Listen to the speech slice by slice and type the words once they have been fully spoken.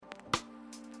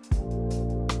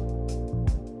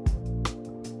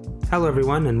Hello,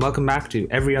 everyone, and welcome back to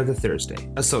Every Other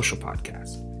Thursday, a social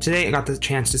podcast. Today, I got the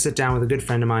chance to sit down with a good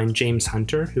friend of mine, James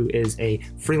Hunter, who is a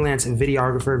freelance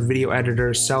videographer, video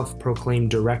editor,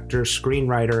 self-proclaimed director,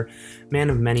 screenwriter,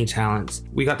 man of many talents.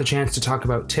 We got the chance to talk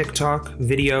about TikTok,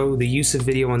 video, the use of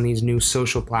video on these new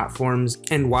social platforms,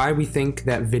 and why we think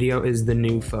that video is the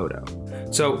new photo.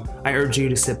 So I urge you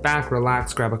to sit back,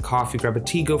 relax, grab a coffee, grab a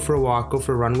tea, go for a walk, go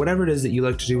for a run, whatever it is that you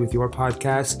like to do with your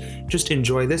podcast. Just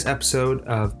enjoy this episode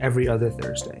of Every Other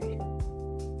Thursday.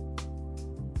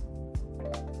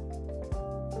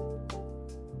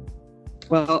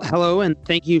 Well, hello, and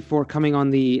thank you for coming on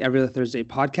the Every Other Thursday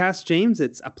podcast, James.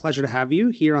 It's a pleasure to have you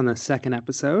here on the second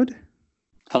episode.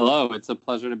 Hello, it's a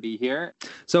pleasure to be here.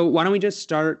 So why don't we just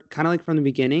start kind of like from the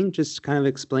beginning, just kind of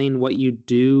explain what you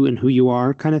do and who you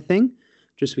are kind of thing,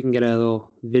 just so we can get a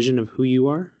little vision of who you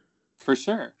are. For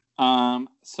sure.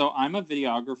 So I'm a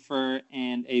videographer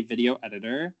and a video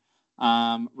editor.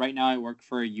 Right now I work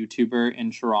for a YouTuber in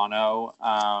Toronto,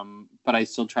 but I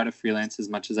still try to freelance as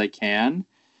much as I can.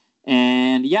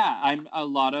 And yeah, I'm a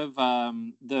lot of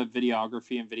the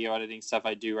videography and video editing stuff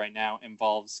I do right now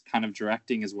involves kind of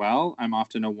directing as well. I'm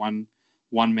often a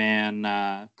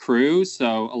one-man crew,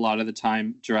 so a lot of the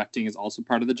time directing is also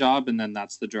part of the job, and then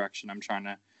that's the direction I'm trying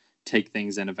to take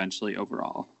things in eventually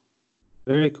overall.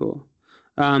 Very cool.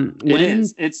 It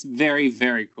is. It's very,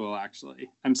 very cool,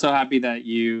 actually. I'm so happy that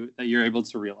you're able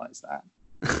to realize that.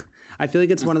 I feel like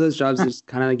it's one of those jobs that's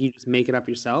kind of like you just make it up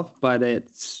yourself, but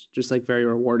it's just like very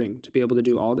rewarding to be able to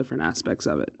do all different aspects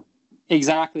of it.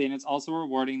 Exactly. And it's also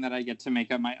rewarding that I get to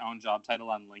make up my own job title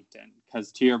on LinkedIn,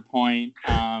 because to your point,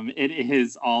 it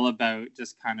is all about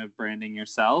just kind of branding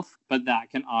yourself, but that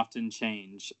can often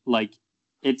change. Like,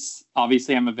 it's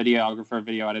obviously I'm a videographer,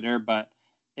 video editor, but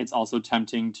it's also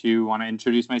tempting to want to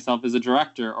introduce myself as a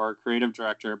director or a creative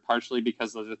director, partially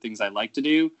because those are things I like to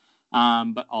do.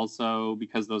 But also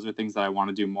because those are things that I want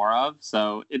to do more of.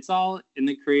 So it's all in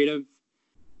the creative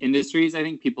industries. I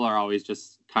think people are always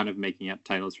just kind of making up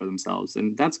titles for themselves.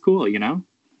 And that's cool, you know?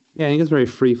 Yeah, I think it's very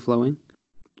free flowing.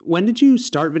 When did you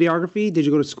start videography? Did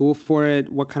you go to school for it?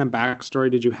 What kind of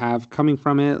backstory did you have coming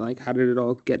from it? Like, how did it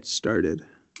all get started?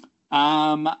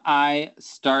 I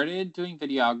started doing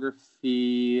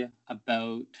videography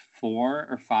about 4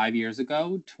 or 5 years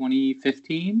ago,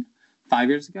 2015. 5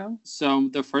 years ago. So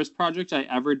the first project I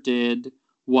ever did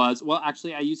was, well,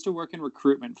 actually, I used to work in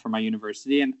recruitment for my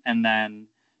university. And then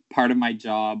part of my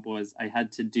job was I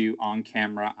had to do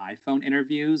on-camera iPhone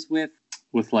interviews with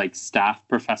like staff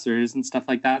professors and stuff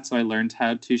like that. So I learned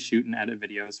how to shoot and edit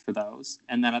videos for those.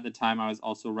 And then at the time I was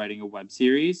also writing a web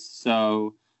series.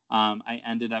 So I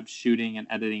ended up shooting and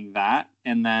editing that.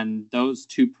 And then those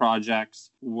two projects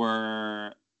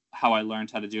were how I learned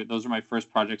how to do it. Those were my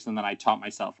first projects. And then I taught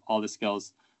myself all the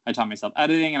skills. I taught myself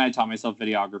editing and I taught myself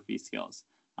videography skills.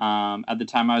 At the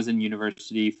time I was in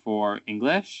university for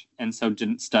English, and so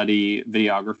didn't study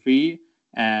videography,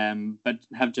 but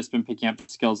have just been picking up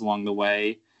skills along the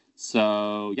way.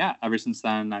 So yeah, ever since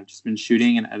then, I've just been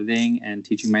shooting and editing and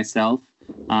teaching myself.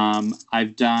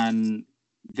 I've done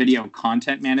video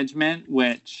content management,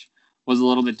 which was a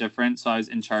little bit different. So I was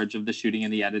in charge of the shooting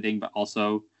and the editing, but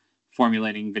also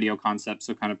formulating video concepts,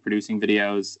 so kind of producing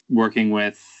videos, working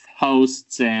with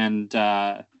hosts and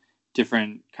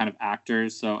different kind of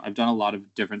actors. So I've done a lot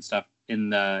of different stuff in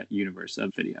the universe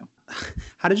of video.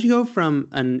 How did you go from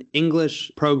an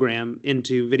English program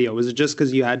into video? Was it just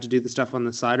because you had to do the stuff on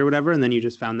the side or whatever, and then you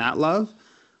just found that love?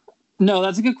 No,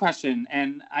 that's a good question.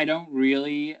 And I don't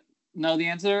really know the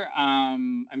answer.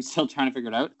 I'm still trying to figure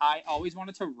it out. I always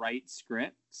wanted to write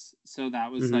scripts. So that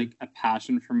was like a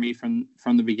passion for me from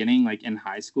the beginning, like in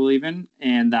high school even.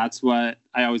 And that's what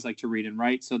I always like to read and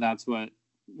write. So that's what,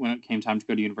 when it came time to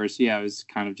go to university, I was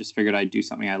kind of just figured I'd do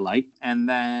something I liked. And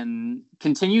then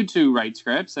continued to write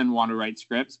scripts and want to write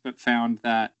scripts, but found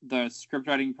that the script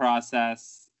writing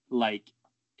process, like,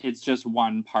 it's just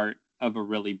one part of a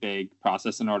really big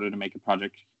process in order to make a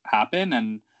project happen.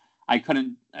 And I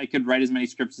could write as many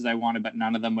scripts as I wanted, but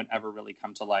none of them would ever really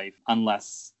come to life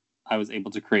unless I was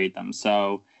able to create them.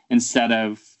 So instead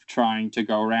of trying to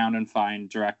go around and find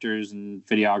directors and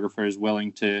videographers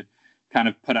willing to kind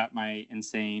of put up my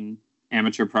insane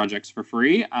amateur projects for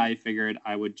free, I figured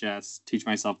I would just teach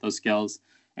myself those skills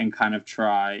and kind of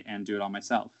try and do it all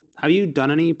myself. Have you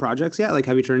done any projects yet? Like,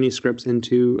 have you turned any scripts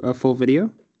into a full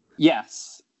video?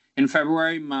 Yes. In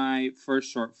February, my first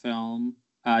short film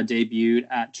debuted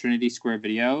at Trinity Square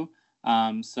Video.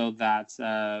 So that's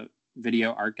a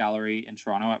video art gallery in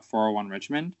Toronto at 401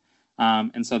 Richmond.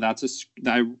 And so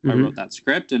I wrote that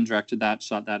script and directed that,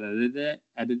 shot that, edited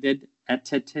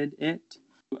it.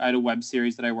 I had a web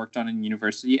series that I worked on in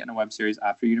university and a web series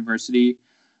after university.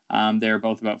 They were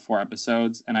both about 4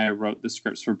 episodes, and I wrote the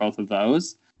scripts for both of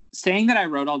those. Saying that I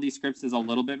wrote all these scripts is a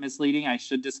little bit misleading. I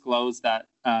should disclose that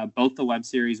both the web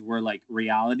series were like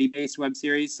reality-based web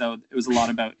series, so it was a lot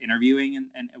about interviewing,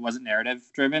 and it wasn't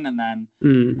narrative-driven. And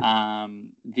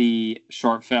then the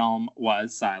short film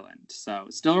was silent, so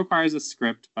it still requires a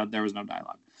script, but there was no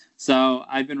dialogue. So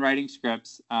I've been writing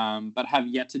scripts, but have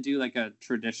yet to do like a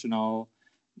traditional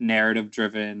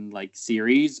narrative-driven like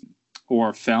series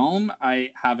or film.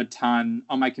 I have a ton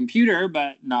on my computer,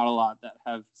 but not a lot that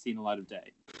have seen a light of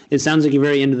day. It sounds like you're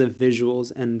very into the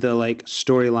visuals and the like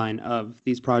storyline of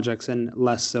these projects, and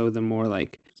less so the more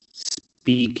like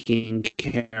speaking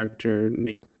character.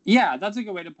 Yeah, that's a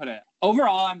good way to put it.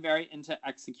 Overall, I'm very into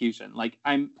execution. Like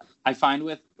I find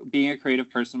with being a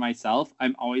creative person myself,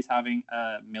 I'm always having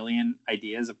a million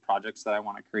ideas of projects that I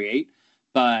want to create.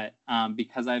 But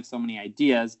because I have so many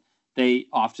ideas, they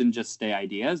often just stay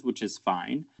ideas, which is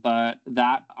fine. But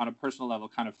that on a personal level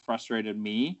kind of frustrated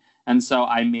me. And so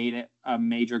I made it a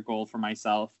major goal for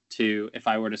myself to, if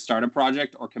I were to start a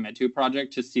project or commit to a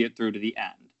project, to see it through to the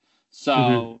end.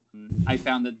 So I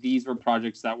found that these were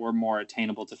projects that were more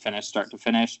attainable to finish, start to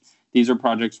finish. These are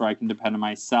projects where I can depend on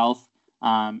myself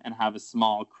and have a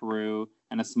small crew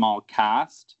and a small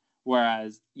cast.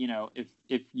 Whereas, you know,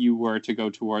 if you were to go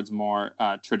towards more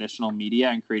traditional media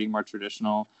and creating more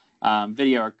traditional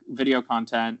video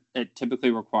content, it typically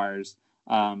requires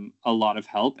a lot of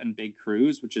help and big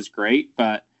crews, which is great.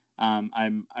 But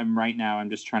I'm right now, I'm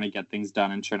just trying to get things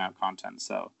done and churn out content.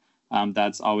 So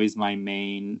that's always my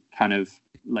main kind of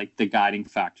like the guiding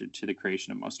factor to the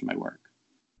creation of most of my work.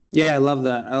 Yeah, I love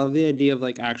that. I love the idea of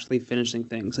like actually finishing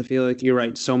things. I feel like you're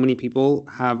right. So many people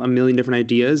have a million different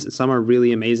ideas. Some are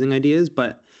really amazing ideas,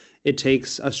 but it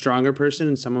takes a stronger person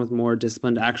and someone with more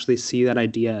discipline to actually see that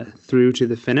idea through to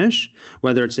the finish,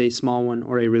 whether it's a small one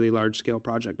or a really large scale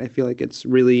project. I feel like it's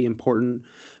really important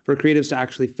for creatives to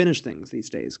actually finish things these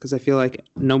days, because I feel like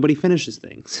nobody finishes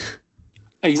things.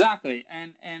 Exactly.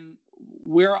 And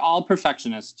we're all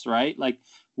perfectionists, right? Like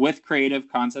with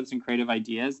creative concepts and creative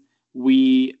ideas,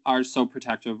 we are so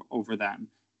protective over them,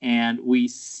 and we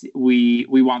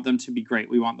want them to be great.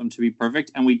 We want them to be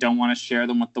perfect, and we don't want to share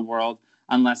them with the world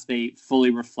unless they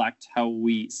fully reflect how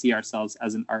we see ourselves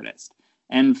as an artist.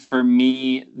 And for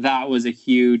me, that was a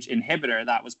huge inhibitor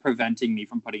that was preventing me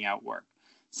from putting out work.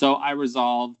 So I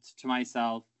resolved to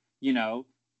myself, you know,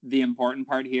 the important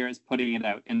part here is putting it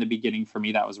out in the beginning. For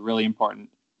me, that was really important.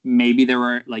 Maybe there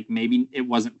were maybe it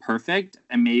wasn't perfect,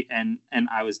 and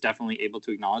I was definitely able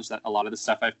to acknowledge that a lot of the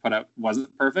stuff I've put out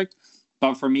wasn't perfect.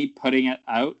 But for me, putting it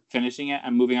out, finishing it,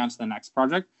 and moving on to the next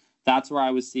project, that's where I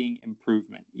was seeing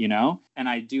improvement, you know? And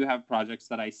I do have projects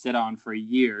that I sit on for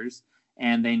years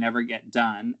and they never get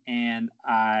done, and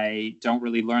I don't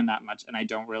really learn that much, and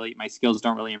my skills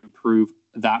don't really improve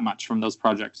that much from those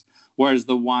projects. Whereas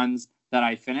the ones that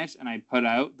I finish and I put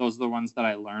out, those are the ones that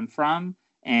I learn from.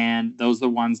 And those are the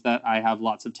ones that I have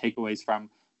lots of takeaways from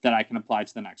that I can apply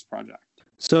to the next project.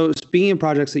 So speaking of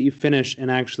projects that you finish and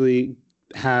actually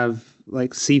have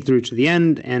like see through to the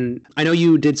end, and I know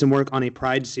you did some work on a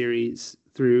Pride series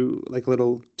through like a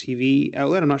little TV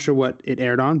outlet. I'm not sure what it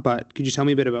aired on, but could you tell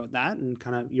me a bit about that and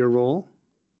kind of your role?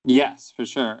 Yes, for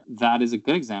sure. That is a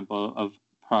good example of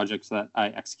projects that I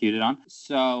executed on.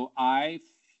 So I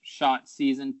shot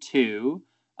season 2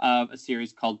 of a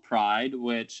series called Pride,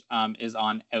 which is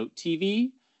on Out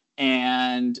TV.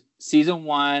 And season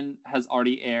 1 has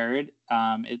already aired.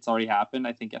 It's already happened.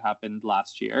 I think it happened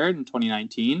last year in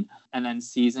 2019. And then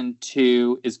season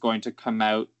 2 is going to come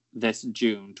out this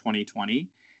June 2020.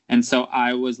 And so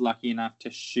I was lucky enough to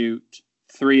shoot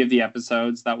 3 of the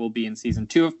episodes that will be in season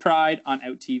 2 of Pride on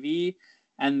Out TV.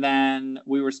 And then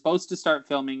we were supposed to start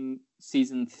filming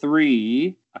season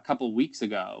 3 a couple weeks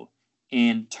ago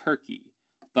in Turkey.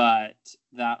 But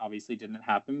that obviously didn't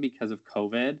happen because of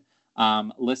COVID.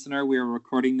 Listener, we are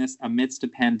recording this amidst a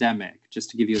pandemic, just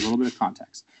to give you a little bit of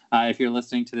context, if you're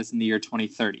listening to this in the year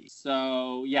 2030.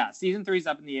 So yeah, season 3 is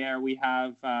up in the air. We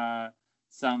have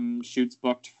some shoots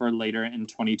booked for later in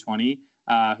 2020.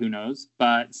 Who knows?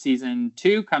 But season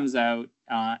 2 comes out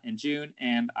in June,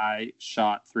 and I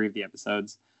shot 3 of the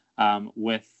episodes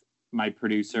with my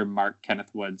producer, Mark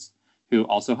Kenneth Woods, who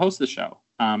also hosts the show.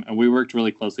 And we worked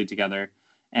really closely together.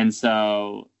 And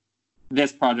so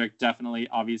this project definitely,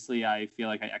 obviously, I feel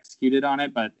like I executed on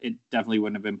it, but it definitely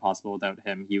wouldn't have been possible without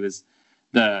him. He was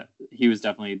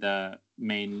definitely the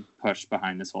main push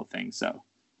behind this whole thing. So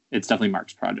it's definitely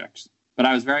Mark's project. But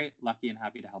I was very lucky and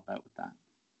happy to help out with that.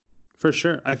 For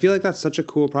sure. I feel like that's such a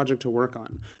cool project to work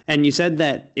on. And you said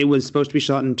that it was supposed to be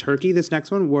shot in Turkey, this next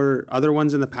one. Were other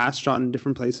ones in the past shot in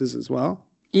different places as well?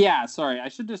 Yeah, sorry. I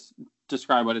should just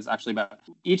describe what it's actually about.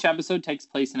 Each episode takes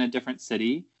place in a different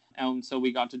city. And so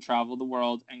we got to travel the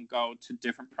world and go to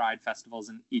different Pride festivals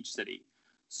in each city.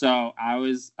 So I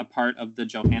was a part of the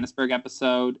Johannesburg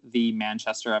episode, the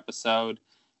Manchester episode,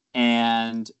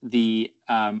 and the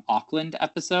Auckland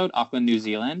episode, Auckland, New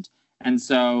Zealand. And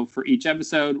so for each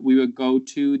episode, we would go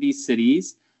to these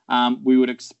cities. We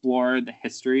would explore the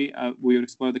history. We would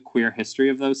explore the queer history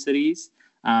of those cities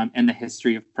and the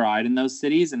history of Pride in those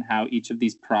cities and how each of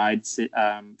these Pride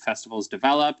festivals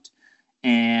developed,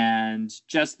 and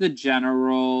just the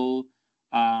general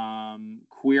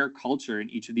queer culture in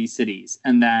each of these cities.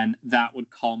 And then that would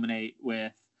culminate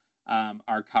with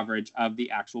our coverage of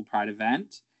the actual Pride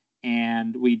event.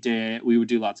 And we would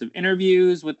do lots of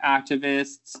interviews with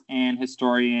activists and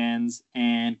historians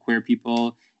and queer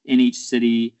people in each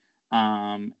city.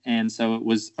 And so it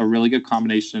was a really good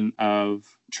combination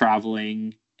of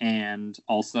traveling and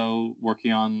also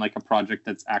working on like a project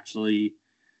that's actually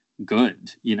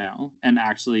good, and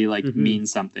actually like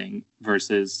means something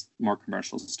versus more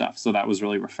commercial stuff. So that was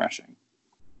really refreshing.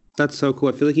 That's so cool.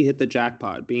 I feel like you hit the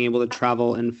jackpot, being able to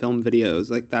travel and film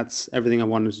videos. Like that's everything I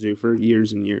wanted to do for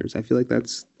years and years. I feel like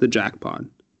that's the jackpot.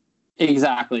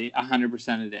 Exactly.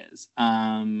 100% it is.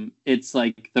 It's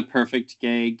like the perfect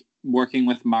gig working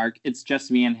with Mark. It's just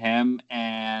me and him,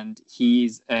 and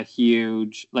he's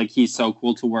he's so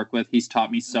cool to work with. He's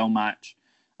taught me so much.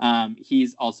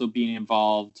 He's also been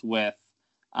involved with,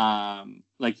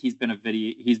 he's been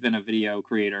a video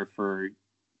creator for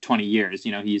 20 years.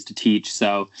 He used to teach.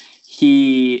 So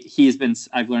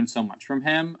I've learned so much from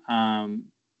him,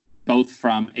 both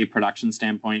from a production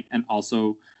standpoint and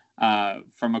also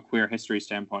from a queer history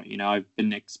standpoint. I've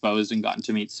been exposed and gotten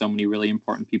to meet so many really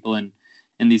important people in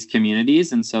these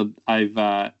communities. And so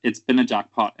it's been a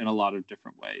jackpot in a lot of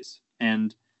different ways.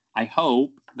 And I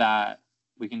hope that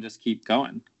we can just keep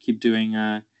going, keep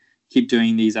doing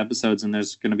these episodes, and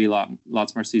there's going to be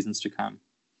lots more seasons to come.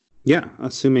 Yeah,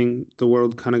 assuming the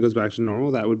world kind of goes back to normal,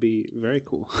 that would be very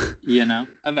cool.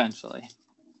 Eventually.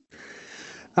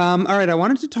 All right, I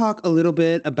wanted to talk a little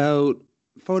bit about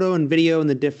photo and video and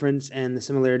the difference and the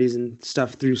similarities and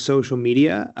stuff through social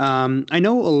media. I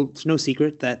know it's no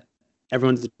secret that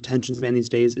everyone's attention span these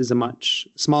days is a much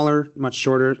smaller, much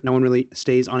shorter. No one really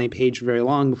stays on a page very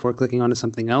long before clicking onto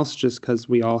something else, just because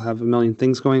we all have a million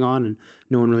things going on and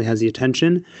no one really has the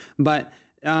attention. But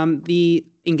the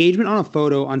engagement on a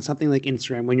photo on something like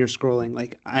Instagram when you're scrolling,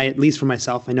 like at least for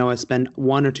myself, I know I spend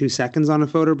 1 or 2 seconds on a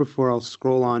photo before I'll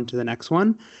scroll on to the next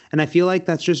one. And I feel like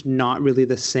that's just not really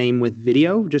the same with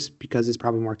video, just because it's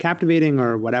probably more captivating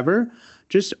or whatever.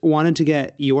 Just wanted to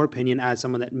get your opinion as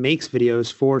someone that makes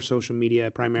videos for social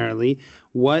media primarily.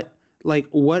 What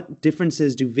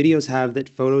differences do videos have that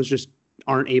photos just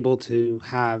aren't able to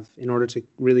have in order to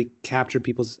really capture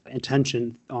people's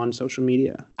attention on social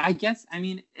media? I guess,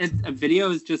 a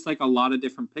video is just like a lot of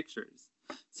different pictures.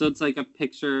 So it's like a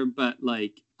picture, but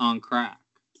like on crack.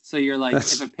 So you're like,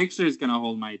 if a picture is going to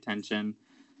hold my attention,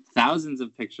 thousands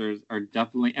of pictures are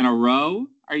definitely in a row.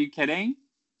 Are you kidding?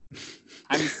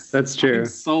 That's true. I'm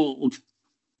sold.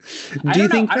 I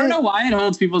don't know why it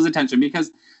holds people's attention,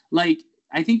 because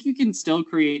I think you can still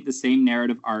create the same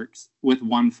narrative arcs with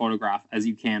one photograph as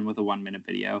you can with a 1-minute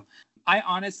video. I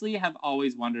honestly have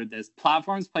always wondered this.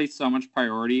 Platforms place so much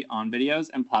priority on videos,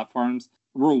 and platforms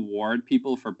reward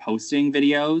people for posting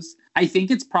videos. I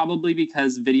think it's probably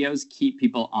because videos keep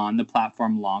people on the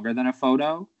platform longer than a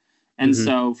photo. And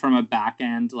so from a back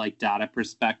end data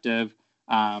perspective,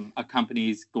 a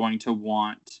company's going to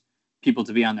want people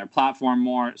to be on their platform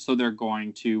more, so they're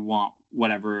going to want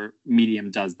whatever medium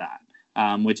does that,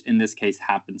 which in this case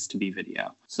happens to be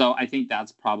video. So I think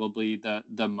that's probably the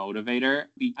motivator.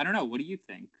 I don't know. What do you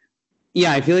think?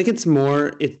 Yeah, I feel like it's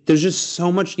more, there's just so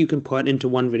much you can put into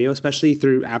one video, especially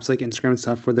through apps like Instagram and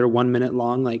stuff where they're 1 minute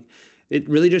long. Like it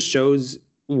really just shows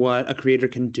what a creator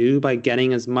can do by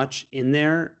getting as much in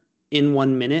there in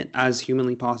 1 minute as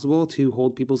humanly possible to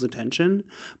hold people's attention.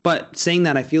 But saying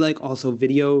that, I feel like also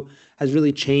video has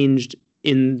really changed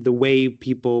in the way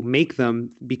people make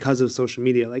them because of social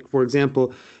media. Like, for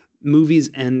example, movies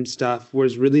and stuff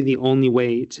was really the only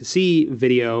way to see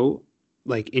video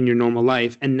like in your normal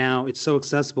life. And now it's so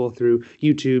accessible through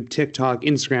YouTube, TikTok,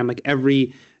 Instagram, like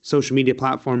every social media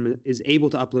platform is able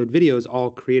to upload videos,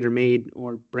 all creator made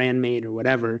or brand made or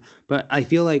whatever. But I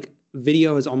feel like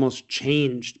video has almost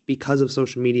changed because of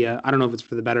social media. I don't know if it's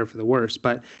for the better or for the worse,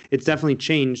 but it's definitely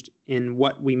changed in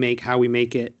what we make, how we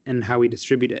make it, and how we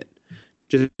distribute it.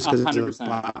 just A because it's hundred a percent.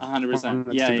 A hundred platform percent.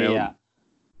 that's Yeah, yeah, available. yeah.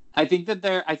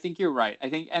 I think you're right. I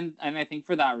think, and I think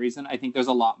for that reason, I think there's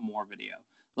a lot more video.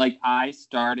 Like I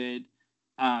started,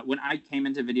 when I came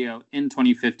into video in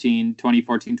 2015,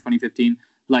 2014, 2015,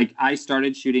 like I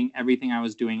started shooting everything I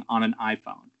was doing on an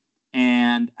iPhone.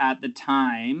 And at the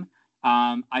time,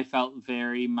 I felt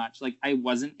very much like I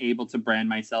wasn't able to brand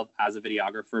myself as a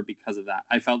videographer because of that.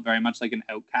 I felt very much like an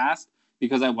outcast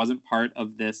because I wasn't part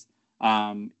of this,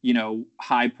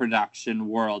 high production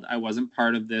world. I wasn't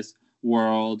part of this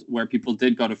world where people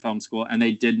did go to film school and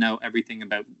they did know everything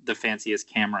about the fanciest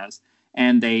cameras.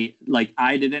 And they like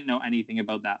I didn't know anything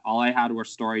about that. All I had were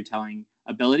storytelling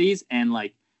abilities and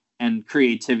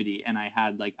creativity. And I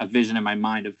had like a vision in my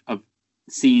mind of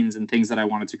scenes and things that I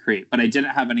wanted to create, but I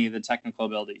didn't have any of the technical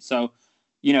ability. So,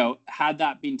 had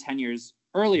that been 10 years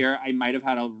earlier, I might have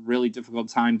had a really difficult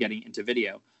time getting into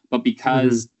video. But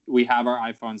because we have our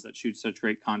iPhones that shoot such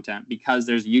great content, because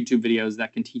there's YouTube videos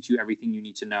that can teach you everything you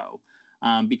need to know,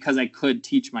 because I could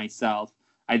teach myself,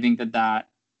 I think that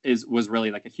was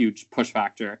really like a huge push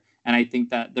factor. And I think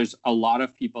that there's a lot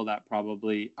of people that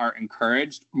probably are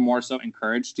more so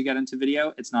encouraged to get into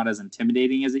video. It's not as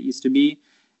intimidating as it used to be.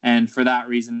 And for that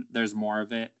reason, there's more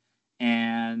of it.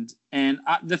 And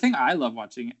the thing I love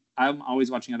watching, I'm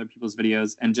always watching other people's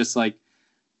videos and just like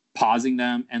pausing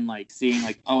them and like seeing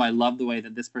like, oh, I love the way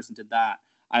that this person did that.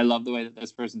 I love the way that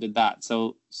this person did that.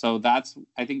 So that's,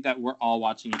 I think that we're all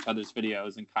watching each other's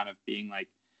videos and kind of being like,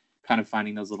 kind of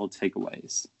finding those little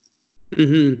takeaways.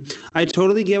 I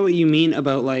totally get what you mean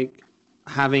about like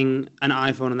having an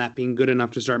iPhone and that being good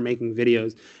enough to start making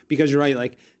videos, because you're right,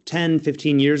 like 10,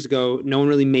 15 years ago, no one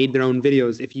really made their own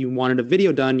videos. If you wanted a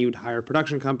video done, you'd hire a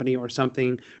production company or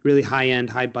something really high end,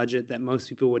 high budget that most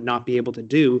people would not be able to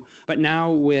do. But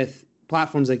now with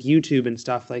platforms like YouTube and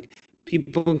stuff, like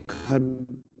people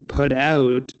could put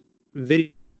out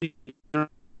video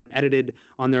edited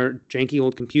on their janky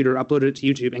old computer, upload it to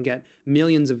YouTube and get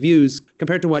millions of views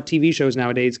compared to what TV shows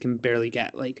nowadays can barely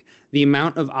get. Like the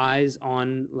amount of eyes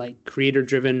on like creator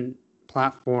driven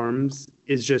platforms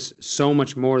is just so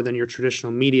much more than your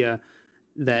traditional media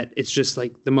that it's just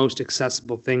like the most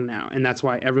accessible thing now. And that's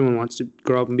why everyone wants to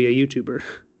grow up and be a YouTuber.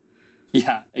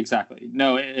 Yeah, exactly.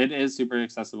 No, it is super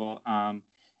accessible.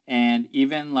 And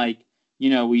even like,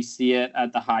 we see it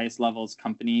at the highest levels.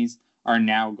 Companies are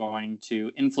now going to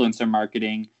influencer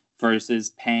marketing versus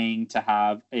paying to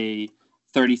have a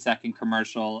 30-second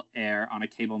commercial air on a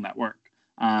cable network.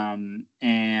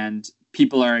 And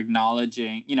people are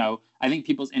acknowledging, I think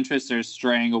people's interests are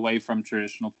straying away from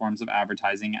traditional forms of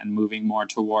advertising and moving more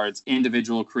towards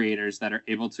individual creators that are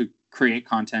able to create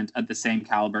content at the same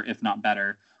caliber, if not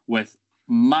better, with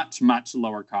much, much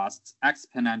lower costs,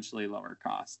 exponentially lower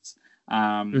costs.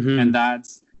 And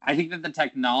I think that the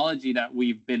technology that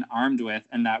we've been armed with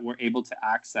and that we're able to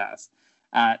access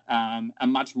at a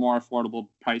much more affordable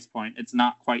price point, it's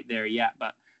not quite there yet,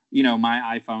 but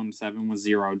my iPhone 7 was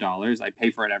 $0. I pay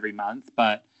for it every month,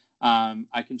 but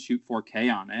I can shoot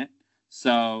 4K on it.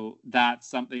 So that's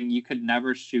something you could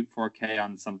never shoot 4K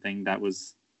on something that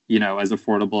was, as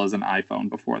affordable as an iPhone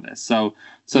before this. So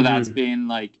that's been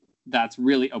like, that's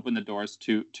really opened the doors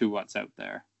to what's out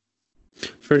there.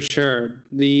 For sure.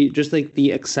 The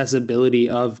accessibility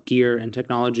of gear and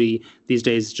technology these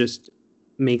days just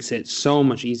makes it so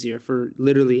much easier for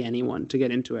literally anyone to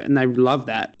get into it. And I love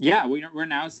that. Yeah, we're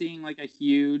now seeing like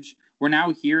we're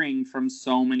now hearing from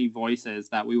so many voices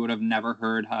that we would have never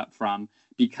heard from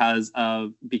because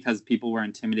people were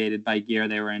intimidated by gear.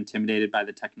 They were intimidated by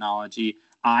the technology.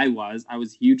 I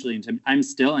was hugely intimidated. I'm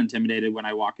still intimidated when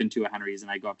I walk into a Henry's and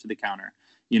I go up to the counter,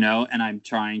 and I'm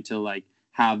trying to like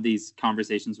have these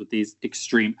conversations with these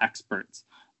extreme experts.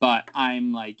 But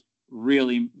I'm like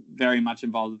really very much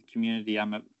involved with the community.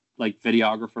 I'm a like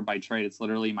videographer by trade. It's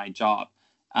literally my job.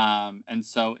 And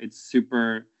so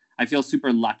I feel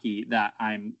super lucky that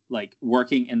I'm like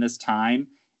working in this time.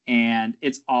 And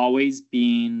it's always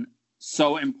been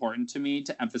so important to me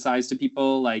to emphasize to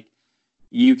people like,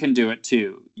 you can do it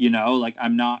too. Like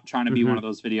I'm not trying to be one of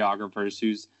those videographers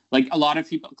who's like, a lot of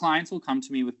clients will come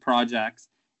to me with projects.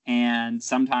 And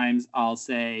sometimes I'll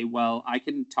say, well, I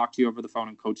can talk to you over the phone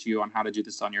and coach you on how to do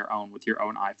this on your own with your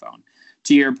own iPhone.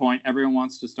 To your point, everyone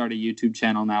wants to start a YouTube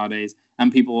channel nowadays.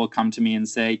 And people will come to me and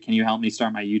say, can you help me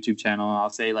start my YouTube channel? And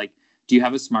I'll say, like, do you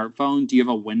have a smartphone? Do you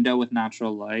have a window with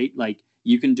natural light? Like,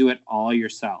 you can do it all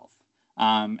yourself.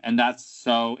 And that's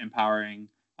so empowering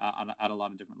at a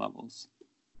lot of different levels.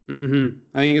 I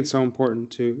think it's so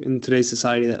important too in today's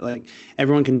society that like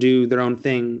everyone can do their own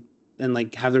thing and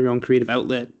like have their own creative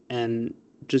outlet and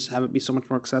just have it be so much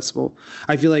more accessible.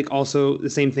 I feel like also the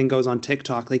same thing goes on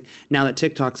TikTok. Like now that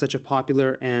TikTok's such a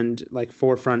popular and like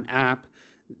forefront app,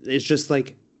 it's just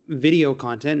like video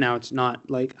content. Now it's not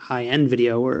like high-end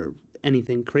video or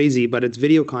anything crazy, but it's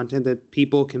video content that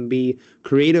people can be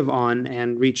creative on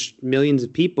and reach millions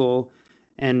of people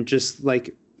and just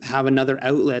like have another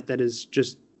outlet that is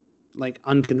just like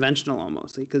unconventional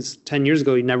almost. Because 10 years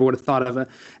ago, you never would have thought of an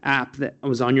app that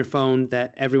was on your phone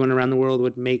that everyone around the world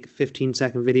would make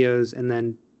 15-second videos and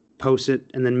then post it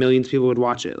and then millions of people would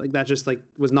watch it. Like that just like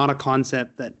was not a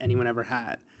concept that anyone ever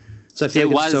had. So I feel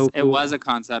like it's so cool. It was a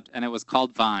concept, and it was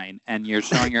called Vine, and you're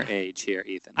showing your age here,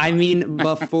 Ethan. I mean,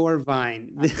 before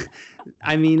Vine.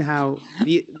 I mean, how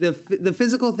the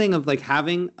physical thing of like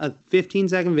having a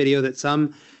 15-second video that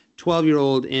some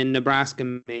 12-year-old in Nebraska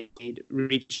made,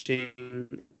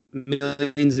 reaching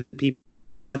millions of people,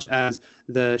 such as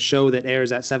the show that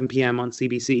airs at 7 p.m. on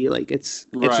CBC. Like it's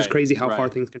just crazy how far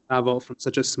things can travel from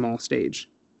such a small stage.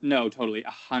 No, totally,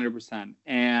 100%.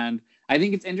 And I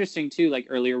think it's interesting too, like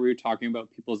earlier we were talking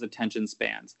about people's attention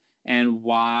spans and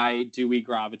why do we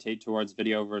gravitate towards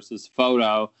video versus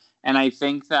photo. And I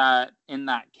think that in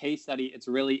that case study, it's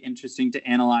really interesting to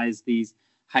analyze these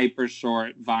hyper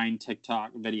short Vine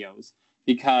TikTok videos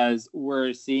because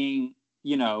we're seeing,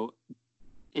 you know,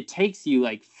 it takes you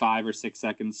like 5 or 6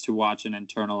 seconds to watch and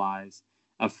internalize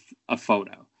a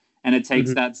photo. And it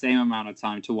takes that same amount of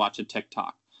time to watch a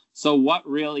TikTok. So what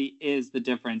really is the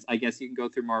difference? I guess you can go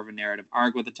through more of a narrative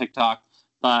arc with a TikTok,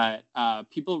 but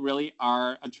people really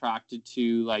are attracted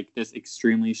to like this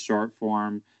extremely short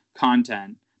form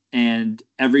content and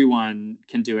everyone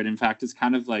can do it. In fact, it's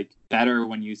kind of like better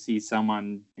when you see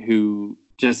someone who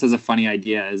just has a funny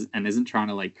idea and isn't trying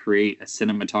to like create a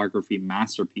cinematography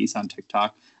masterpiece on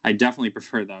TikTok. I definitely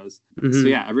prefer those. So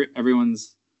yeah,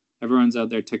 everyone's out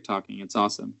there TikToking. It's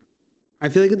awesome. I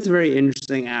feel like it's a very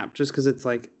interesting app just because it's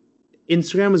like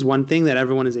Instagram is one thing that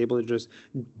everyone is able to just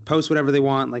post whatever they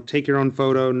want, like take your own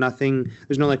photo, nothing.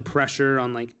 There's no like pressure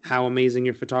on like how amazing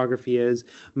your photography is.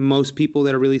 Most people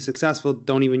that are really successful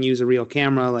don't even use a real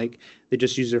camera. Like they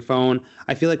just use their phone.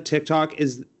 I feel like TikTok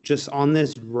is just on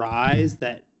this rise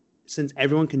that since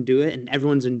everyone can do it and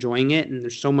everyone's enjoying it and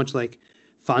there's so much like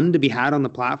fun to be had on the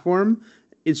platform,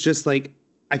 it's just like,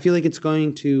 I feel like it's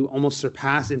going to almost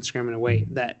surpass Instagram in a way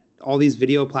that all these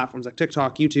video platforms like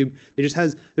TikTok, YouTube,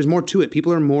 there's more to it.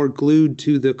 People are more glued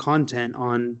to the content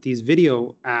on these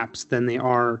video apps than they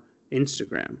are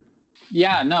Instagram.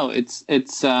 Yeah, no,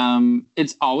 it's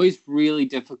always really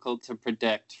difficult to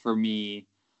predict for me.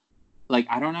 Like,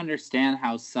 I don't understand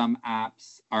how some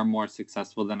apps are more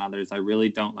successful than others. I really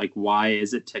don't. Like, why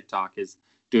is it TikTok is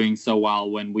doing so well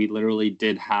when we literally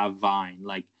did have Vine?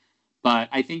 Like, but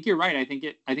I think you're right. I think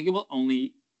it will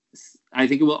only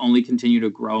continue to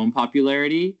grow in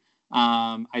popularity.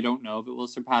 I don't know if it will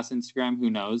surpass Instagram.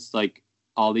 Who knows? Like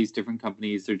all these different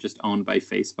companies are just owned by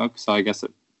Facebook. So I guess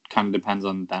it kind of depends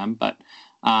on them. But,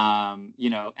 you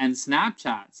know, and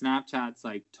Snapchat's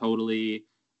like totally,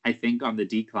 I think, on the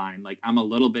decline. Like I'm a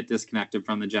little bit disconnected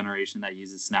from the generation that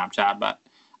uses Snapchat, but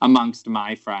amongst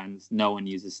my friends, no one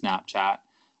uses Snapchat.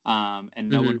 And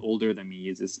no one older than me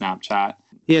uses Snapchat.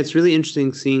 Yeah, it's really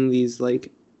interesting seeing these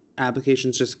like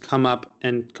applications just come up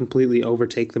and completely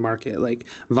overtake the market. Like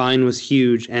Vine was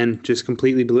huge and just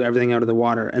completely blew everything out of the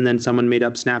water. And then someone made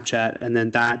up Snapchat and then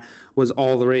that was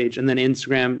all the rage. And then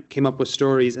Instagram came up with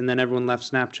stories and then everyone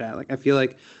left Snapchat. Like I feel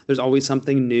like there's always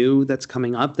something new that's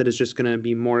coming up that is just going to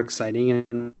be more exciting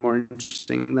and more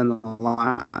interesting than the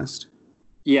last.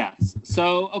 Yes.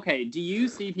 So, okay. Do you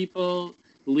see people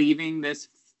leaving this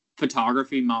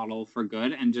photography model for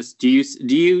good? And just do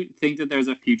you think that there's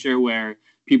a future where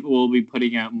people will be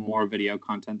putting out more video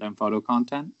content than photo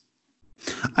content?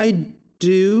 I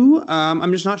do.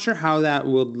 I'm just not sure how that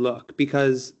would look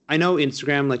because I know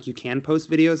Instagram, like you can post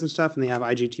videos and stuff and they have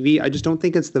IGTV. I just don't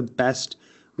think it's the best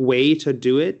way to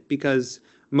do it because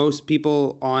most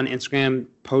people on Instagram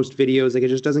post videos, like it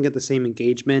just doesn't get the same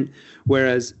engagement.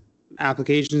 Whereas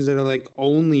applications that are like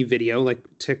only video, like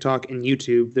TikTok and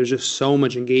YouTube, there's just so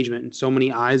much engagement and so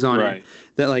many eyes on it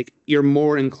that like you're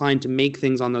more inclined to make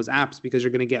things on those apps because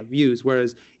you're going to get views.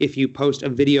 Whereas if you post a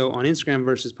video on Instagram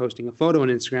versus posting a photo on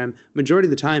Instagram, majority of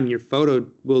the time your photo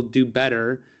will do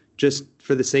better just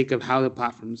for the sake of how the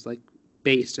platform's like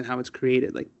based and how it's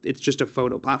created. Like it's just a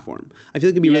photo platform. I feel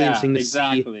like it'd be really interesting to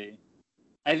see.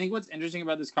 I think what's interesting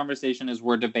about this conversation is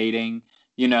we're debating,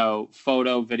 you know,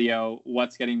 photo, video,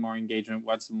 what's getting more engagement,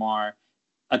 what's more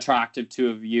attractive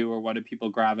to a viewer, what do people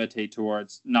gravitate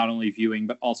towards, not only viewing,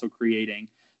 but also creating.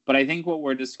 But I think what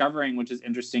we're discovering, which is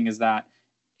interesting, is that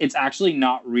it's actually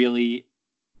not really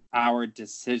our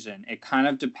decision. It kind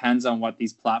of depends on what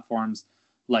these platforms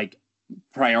like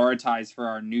prioritize for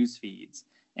our news feeds.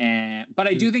 But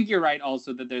I do think you're right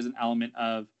also that there's an element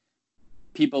of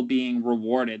people being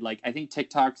rewarded. Like, I think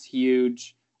TikTok's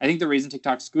huge. I think the reason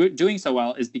TikTok's doing so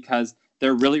well is because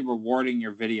they're really rewarding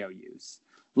your video use.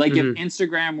 Like, if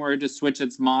Instagram were to switch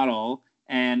its model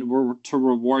and were to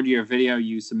reward your video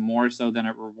use more so than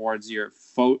it rewards your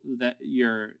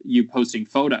you posting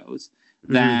photos,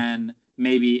 then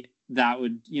maybe that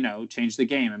would, change the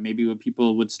game, and maybe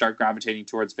people would start gravitating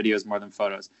towards videos more than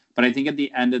photos. But I think at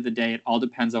the end of the day, it all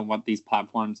depends on what these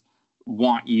platforms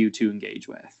want you to engage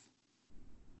with.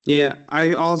 Yeah,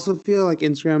 I also feel like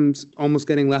Instagram's almost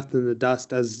getting left in the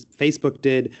dust as Facebook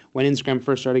did when Instagram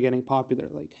first started getting popular.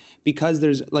 Like, because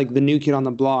there's like the new kid on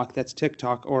the block that's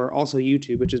TikTok, or also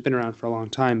YouTube, which has been around for a long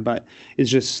time, but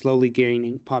is just slowly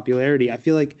gaining popularity. I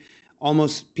feel like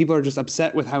almost people are just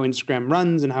upset with how Instagram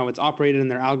runs and how it's operated in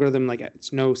their algorithm. Like,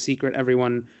 it's no secret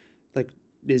everyone like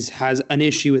has an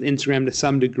issue with Instagram to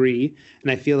some degree.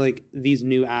 And I feel like these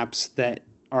new apps that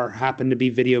happen to be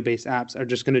video-based apps are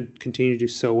just going to continue to do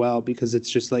so well because it's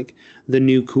just like the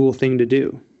new cool thing to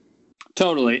do.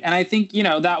 Totally. And I think,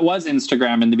 that was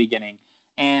Instagram in the beginning.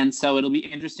 And so it'll be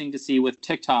interesting to see with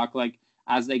TikTok, like,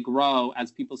 as they grow,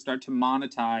 as people start to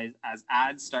monetize, as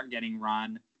ads start getting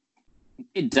run,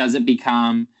 does it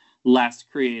become less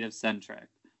creative centric,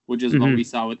 which is what we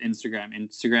saw with Instagram.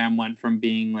 Instagram went from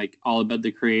being like all about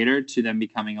the creator to then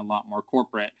becoming a lot more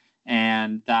corporate.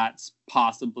 And that's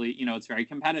possibly, it's very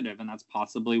competitive. And that's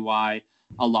possibly why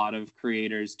a lot of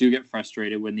creators do get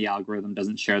frustrated when the algorithm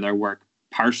doesn't share their work,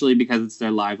 partially because it's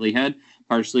their livelihood,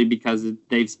 partially because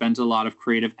they've spent a lot of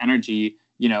creative energy,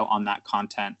 on that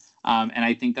content. And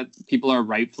I think that people are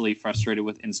rightfully frustrated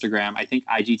with Instagram. I think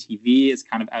IGTV is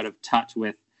kind of out of touch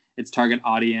with its target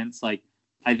audience. Like,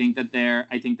 I think that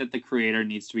the creator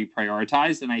needs to be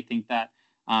prioritized. And I think that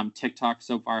TikTok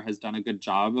so far has done a good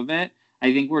job of it.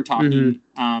 I think we're talking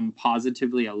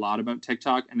positively a lot about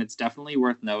TikTok, and it's definitely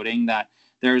worth noting that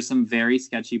there are some very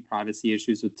sketchy privacy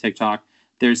issues with TikTok.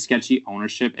 There's sketchy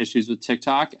ownership issues with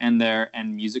TikTok, and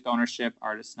music ownership,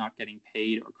 artists not getting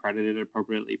paid or credited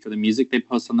appropriately for the music they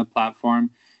post on the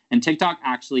platform. And TikTok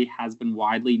actually has been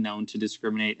widely known to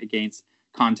discriminate against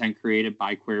content created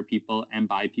by queer people and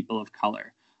by people of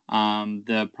color.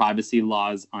 The privacy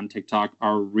laws on TikTok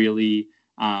are really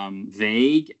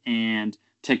vague, and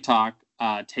TikTok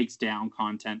takes down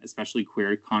content, especially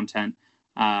queer content,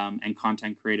 and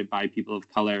content created by people of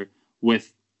color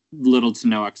with little to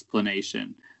no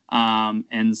explanation.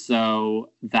 And so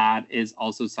that is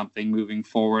also something moving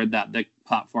forward that the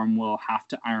platform will have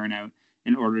to iron out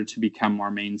in order to become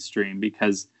more mainstream,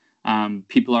 because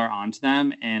people are onto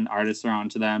them and artists are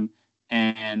onto them.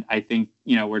 And I think,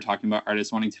 we're talking about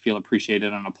artists wanting to feel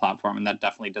appreciated on a platform, and that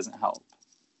definitely doesn't help.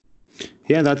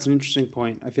 Yeah, that's an interesting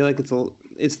point. I feel like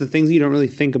it's the things you don't really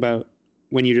think about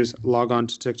when you just log on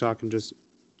to TikTok and just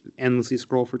endlessly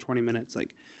scroll for 20 minutes.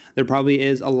 Like, there probably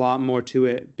is a lot more to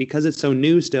it because it's so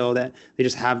new still that they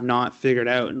just have not figured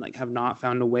out and like have not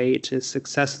found a way to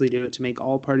successfully do it to make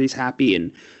all parties happy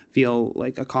and feel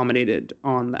like accommodated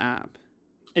on the app.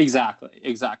 Exactly.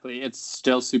 It's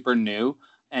still super new.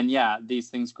 And yeah, these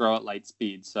things grow at light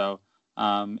speed. So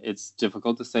it's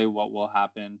difficult to say what will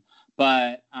happen.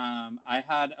 But I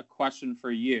had a question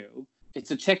for you. It's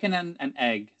a chicken and an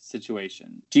egg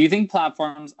situation. Do you think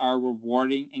platforms are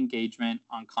rewarding engagement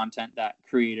on content that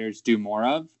creators do more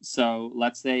of? So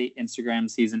let's say Instagram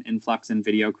sees an influx in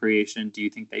video creation. Do you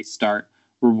think they start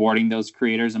rewarding those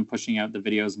creators and pushing out the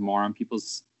videos more on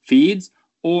people's feeds?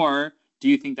 Or do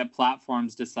you think that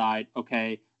platforms decide,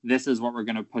 okay, this is what we're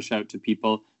going to push out to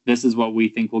people. This is what we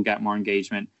think will get more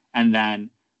engagement. And then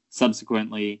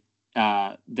subsequently,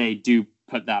 they do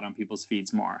put that on people's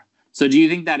feeds more. So do you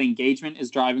think that engagement is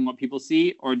driving what people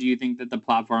see, or do you think that the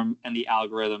platform and the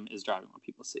algorithm is driving what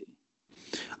people see?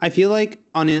 I feel like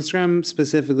on Instagram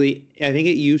specifically, I think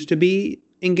it used to be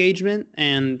engagement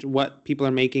and what people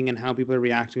are making and how people are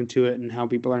reacting to it and how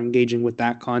people are engaging with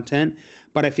that content.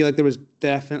 But I feel like there was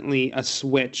definitely a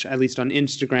switch, at least on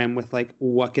Instagram, with like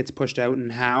what gets pushed out and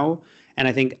how. And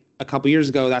I think a couple years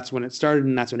ago, that's when it started,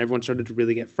 and that's when everyone started to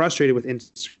really get frustrated with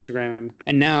Instagram.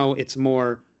 And now it's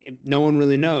more, no one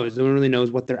really knows. No one really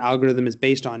knows what their algorithm is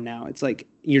based on now. It's like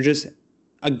you're just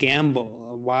a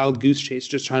gamble, a wild goose chase,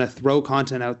 just trying to throw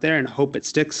content out there and hope it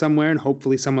sticks somewhere and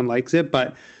hopefully someone likes it.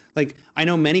 But like, I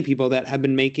know many people that have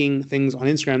been making things on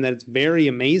Instagram that it's very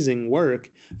amazing work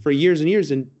for years and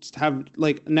years and have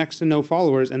like next to no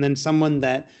followers. And then someone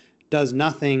that does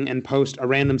nothing and post a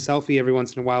random selfie every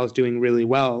once in a while is doing really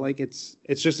well. Like it's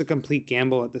just a complete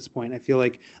gamble at this point. I feel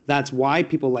like that's why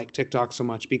people like TikTok so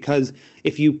much, because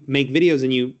if you make videos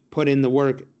and you put in the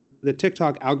work, the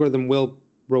TikTok algorithm will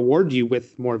reward you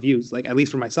with more views. Like, at least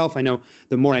for myself, I know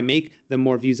the more I make, the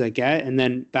more views I get. And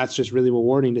then that's just really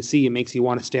rewarding to see. It makes you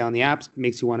want to stay on the apps,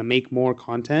 makes you want to make more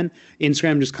content.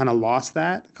 Instagram just kind of lost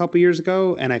that a couple years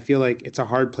ago. And I feel like it's a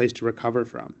hard place to recover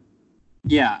from.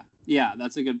 Yeah,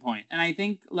 that's a good point. And I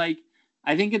think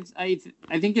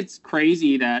it's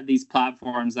crazy that these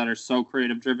platforms that are so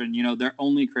creative driven, they're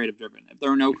only creative driven. If there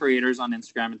were no creators on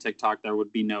Instagram and TikTok, there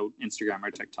would be no Instagram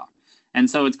or TikTok. And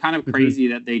so it's kind of crazy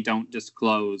that they don't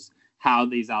disclose how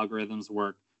these algorithms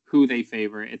work, who they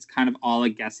favor. It's kind of all a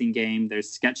guessing game. There's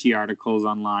sketchy articles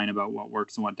online about what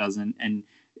works and what doesn't. And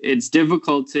it's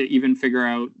difficult to even figure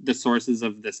out the sources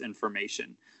of this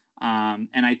information.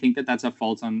 And I think that that's a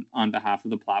fault on behalf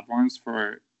of the platforms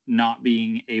for not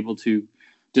being able to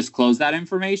disclose that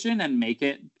information and make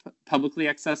it publicly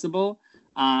accessible.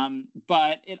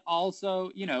 But it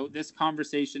also, this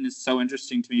conversation is so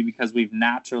interesting to me because we've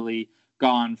naturally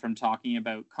gone from talking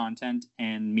about content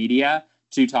and media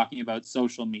to talking about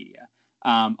social media.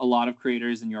 A lot of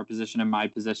creators in your position and my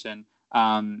position,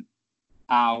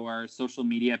 our social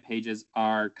media pages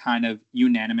are kind of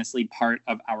unanimously part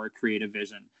of our creative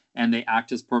vision. And they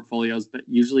act as portfolios, but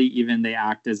usually even they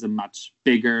act as a much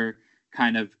bigger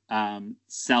kind of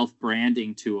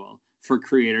self-branding tool for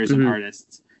creators and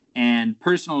artists. And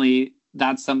personally,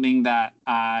 that's something that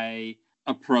I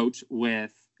approach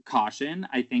with caution.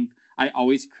 I think I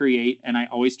always create and I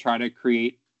always try to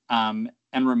create and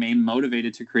remain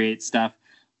motivated to create stuff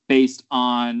based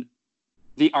on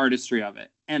the artistry of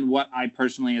it and what I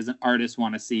personally as an artist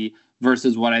want to see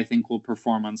versus what I think will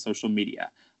perform on social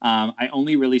media. I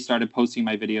only really started posting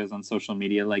my videos on social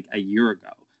media like a year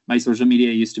ago. My social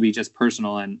media used to be just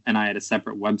personal and I had a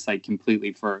separate website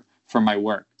completely for my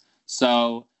work.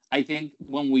 So I think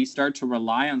when we start to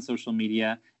rely on social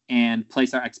media and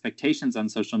place our expectations on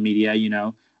social media,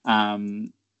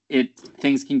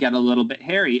 things can get a little bit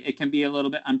hairy. It can be a little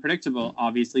bit unpredictable.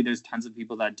 Obviously, there's tons of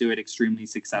people that do it extremely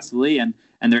successfully and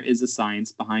there is a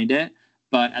science behind it.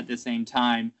 But at the same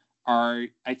time, I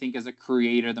think as a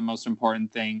creator, the most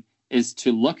important thing is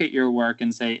to look at your work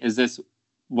and say, is this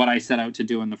what I set out to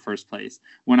do in the first place?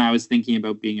 When I was thinking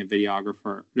about being a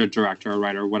videographer, a director, a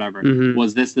writer, whatever,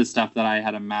 was this the stuff that I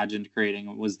had imagined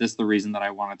creating? Was this the reason that I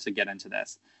wanted to get into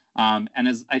this? And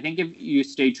as I think if you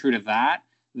stay true to that,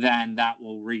 then that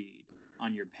will read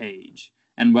on your page.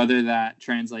 And whether that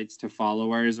translates to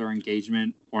followers or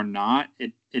engagement or not,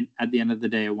 it at the end of the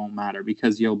day, it won't matter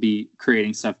because you'll be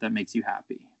creating stuff that makes you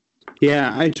happy.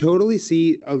 Yeah, I totally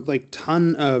see a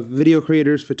ton of video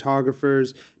creators,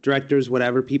 photographers, directors,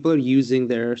 whatever. People are using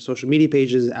their social media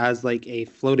pages as like a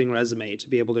floating resume to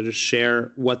be able to just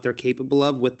share what they're capable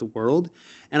of with the world.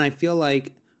 And I feel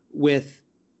like with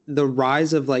the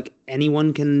rise of like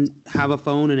anyone can have a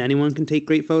phone and anyone can take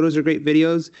great photos or great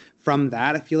videos, from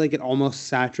that, I feel like it almost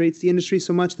saturates the industry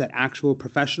so much that actual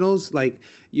professionals like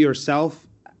yourself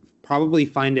probably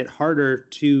find it harder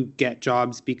to get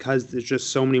jobs because there's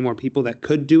just so many more people that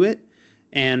could do it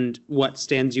and what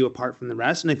stands you apart from the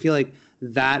rest. And I feel like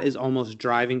that is almost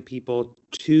driving people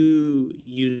to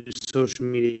use social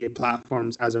media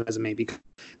platforms as a resume, because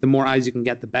the more eyes you can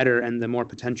get, the better, and the more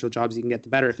potential jobs you can get, the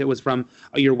better. If it was from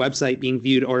your website being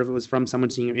viewed or if it was from someone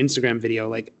seeing your Instagram video,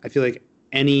 like I feel like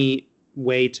any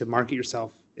way to market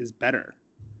yourself is better.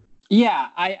 Yeah,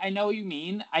 I know what you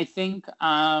mean. I think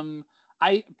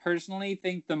I personally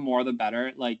think the more the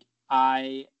better. Like,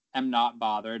 I am not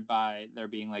bothered by there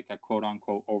being like a quote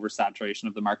unquote oversaturation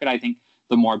of the market. I think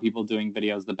the more people doing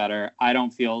videos, the better. I don't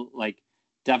feel like,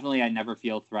 definitely I never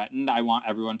feel threatened. I want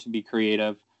everyone to be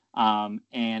creative.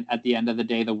 And at the end of the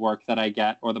day, the work that I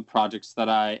get or the projects that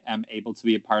I am able to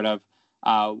be a part of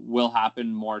will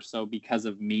happen more so because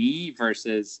of me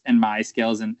versus and my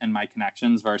skills and my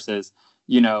connections versus,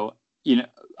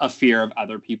 a fear of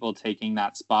other people taking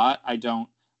that spot. I don't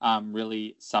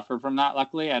really suffer from that.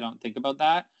 Luckily, I don't think about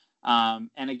that.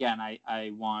 And again,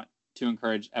 I want to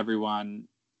encourage everyone,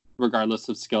 regardless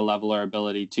of skill level or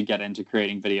ability, to get into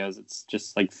creating videos. It's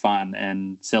just like fun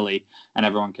and silly and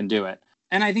everyone can do it.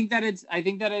 And I think that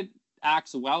it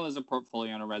acts well as a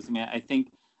portfolio and a resume. I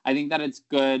think that it's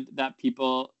good that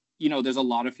people, there's a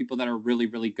lot of people that are really,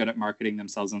 really good at marketing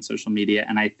themselves on social media.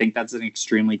 And I think that's an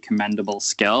extremely commendable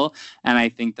skill. And I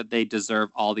think that they deserve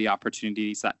all the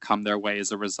opportunities that come their way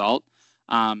as a result.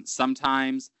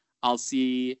 Sometimes I'll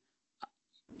see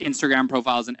Instagram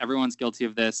profiles, and everyone's guilty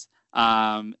of this,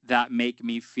 that make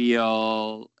me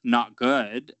feel not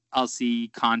good. I'll see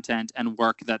content and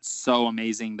work that's so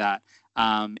amazing that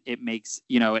it makes,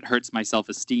 it hurts my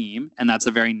self-esteem. And that's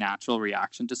a very natural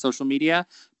reaction to social media.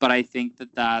 But I think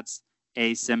that that's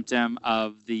a symptom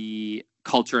of the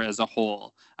culture as a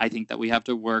whole. I think that we have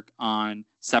to work on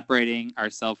separating our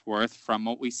self-worth from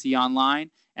what we see online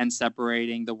and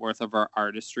separating the worth of our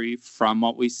artistry from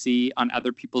what we see on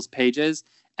other people's pages.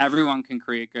 Everyone can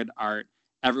create good art.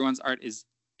 Everyone's art is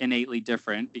innately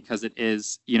different because it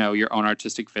is, your own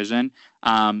artistic vision.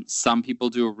 Some people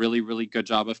do a really, really good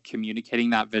job of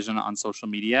communicating that vision on social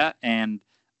media, and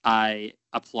I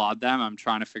applaud them. I'm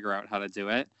trying to figure out how to do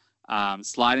it.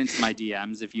 Slide into my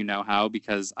DMs if you know how,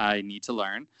 because I need to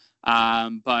learn.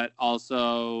 But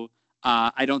also,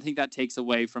 I don't think that takes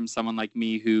away from someone like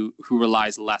me who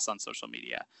relies less on social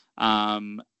media.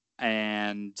 And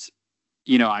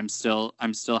I'm still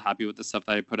happy with the stuff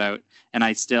that I put out, and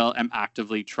I still am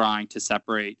actively trying to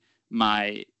separate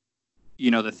my,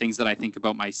 the things that I think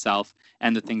about myself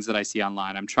and the things that I see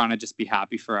online. I'm trying to just be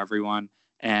happy for everyone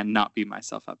and not beat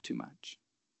myself up too much.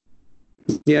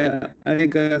 Yeah, I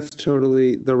think that's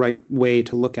totally the right way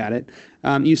to look at it.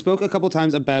 You spoke a couple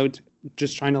times about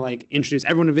just trying to introduce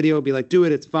everyone to video, be like, do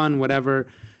it, it's fun, whatever.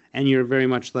 And you're very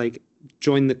much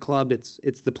join the club. It's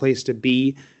the place to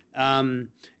be. And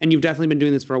you've definitely been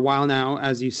doing this for a while now,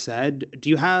 as you said.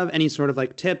 Do you have any sort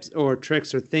of tips or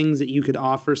tricks or things that you could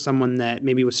offer someone that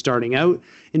maybe was starting out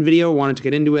in video, wanted to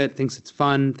get into it, thinks it's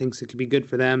fun, thinks it could be good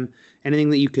for them? Anything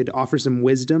that you could offer some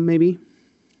wisdom, maybe?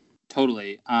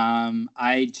 Totally.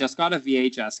 I just got a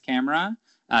VHS camera,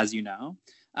 as you know,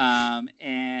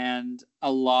 and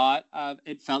a lot of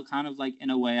it felt kind of in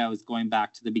a way I was going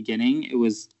back to the beginning.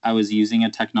 I was using a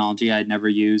technology I had never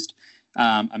used,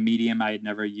 a medium I had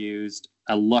never used,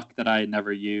 a look that I had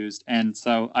never used. And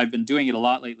so I've been doing it a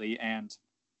lot lately, and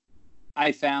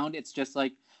I found it's just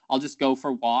I'll just go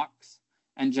for walks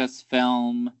and just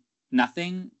film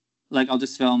nothing. I'll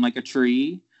just film a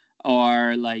tree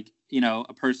or a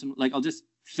person. I'll just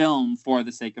film for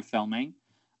the sake of filming.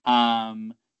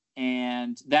 And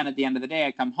then at the end of the day,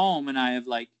 I come home and I have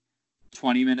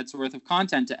 20 minutes worth of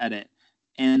content to edit.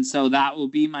 And so that will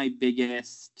be my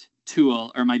biggest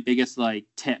tool, or my biggest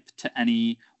tip to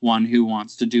anyone who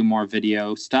wants to do more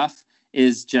video stuff,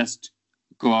 is just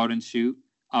go out and shoot.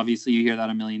 Obviously you hear that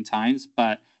a million times,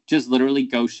 but just literally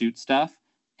go shoot stuff.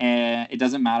 And it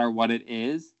doesn't matter what it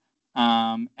is.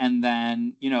 And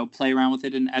then, play around with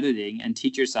it in editing and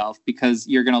teach yourself, because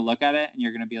you're going to look at it and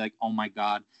you're going to be like, oh my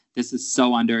God, this is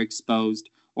so underexposed,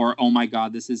 or, oh my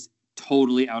God, this is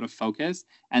totally out of focus.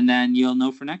 And then you'll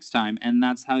know for next time. And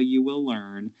that's how you will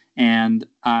learn. And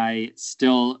I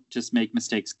still just make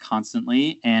mistakes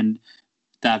constantly. And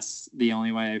that's the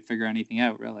only way I figure anything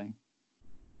out, really.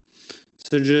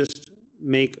 So just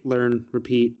make, learn,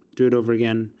 repeat, do it over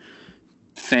again.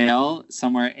 Fail,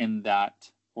 somewhere in that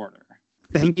order.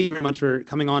 Thank you very much for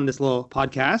coming on this little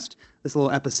podcast, this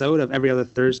little episode of Every Other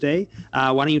Thursday.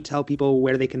 Why don't you tell people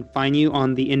where they can find you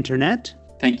on the internet?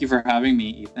 Thank you for having me,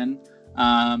 Ethan.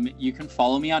 You can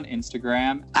follow me on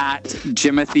Instagram at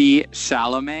Jimothy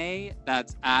Chalamet.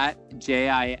 That's at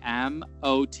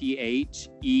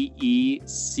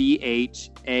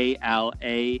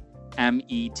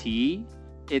JIMOTHEECHALAMET.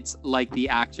 It's like the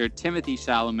actor Timothée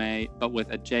Chalamet, but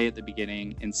with a J at the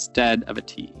beginning instead of a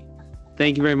T.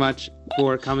 Thank you very much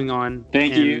for coming on.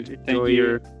 Thank you. Enjoy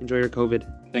your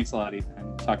COVID. Thanks a lot,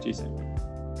 Ethan. Talk to you soon.